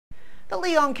The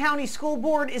Leon County School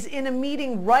Board is in a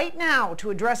meeting right now to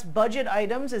address budget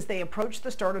items as they approach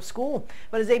the start of school.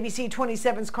 But as ABC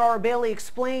 27's Cara Bailey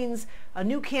explains, a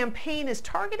new campaign is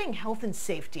targeting health and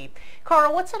safety. Cara,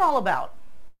 what's it all about?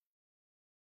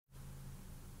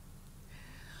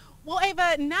 Well,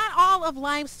 Ava, not all of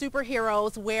life's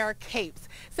superheroes wear capes.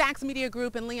 Sachs Media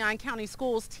Group and Leon County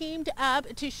Schools teamed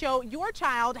up to show your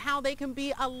child how they can be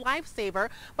a lifesaver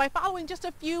by following just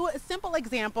a few simple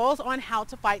examples on how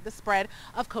to fight the spread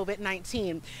of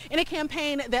COVID-19. In a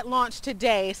campaign that launched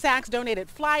today, Sachs donated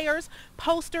flyers,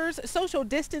 posters, social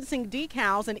distancing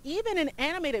decals, and even an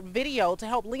animated video to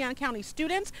help Leon County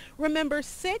students remember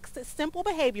 6 simple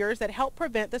behaviors that help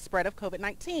prevent the spread of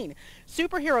COVID-19.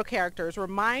 Superhero characters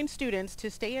remind students to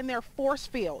stay in their force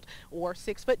field or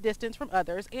 6-foot distance from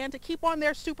others and to keep on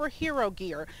their superhero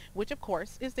gear, which of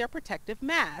course is their protective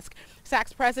mask.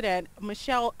 Sachs President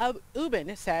Michelle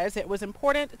Ubin says it was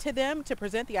important to them to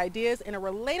present the ideas in a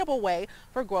relatable way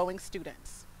for growing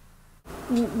students.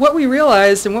 What we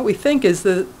realized and what we think is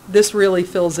that this really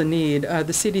fills a need.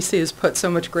 The CDC has put so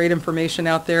much great information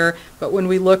out there, but when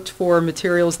we looked for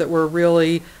materials that were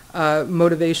really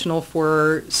motivational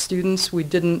for students, we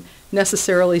didn't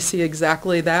necessarily see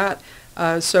exactly that.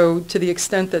 So to the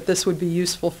extent that this would be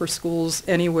useful for schools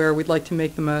anywhere, we'd like to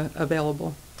make them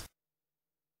available.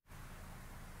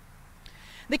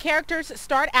 The characters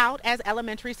start out as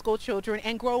elementary school children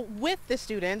and grow with the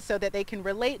students so that they can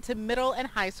relate to middle and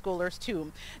high schoolers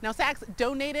too. Now, Sachs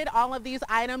donated all of these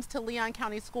items to Leon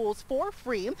County Schools for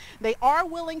free. They are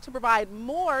willing to provide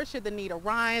more should the need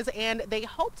arise, and they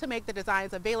hope to make the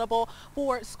designs available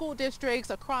for school districts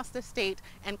across the state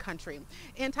and country.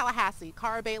 In Tallahassee,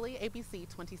 Cara Bailey, ABC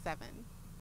 27.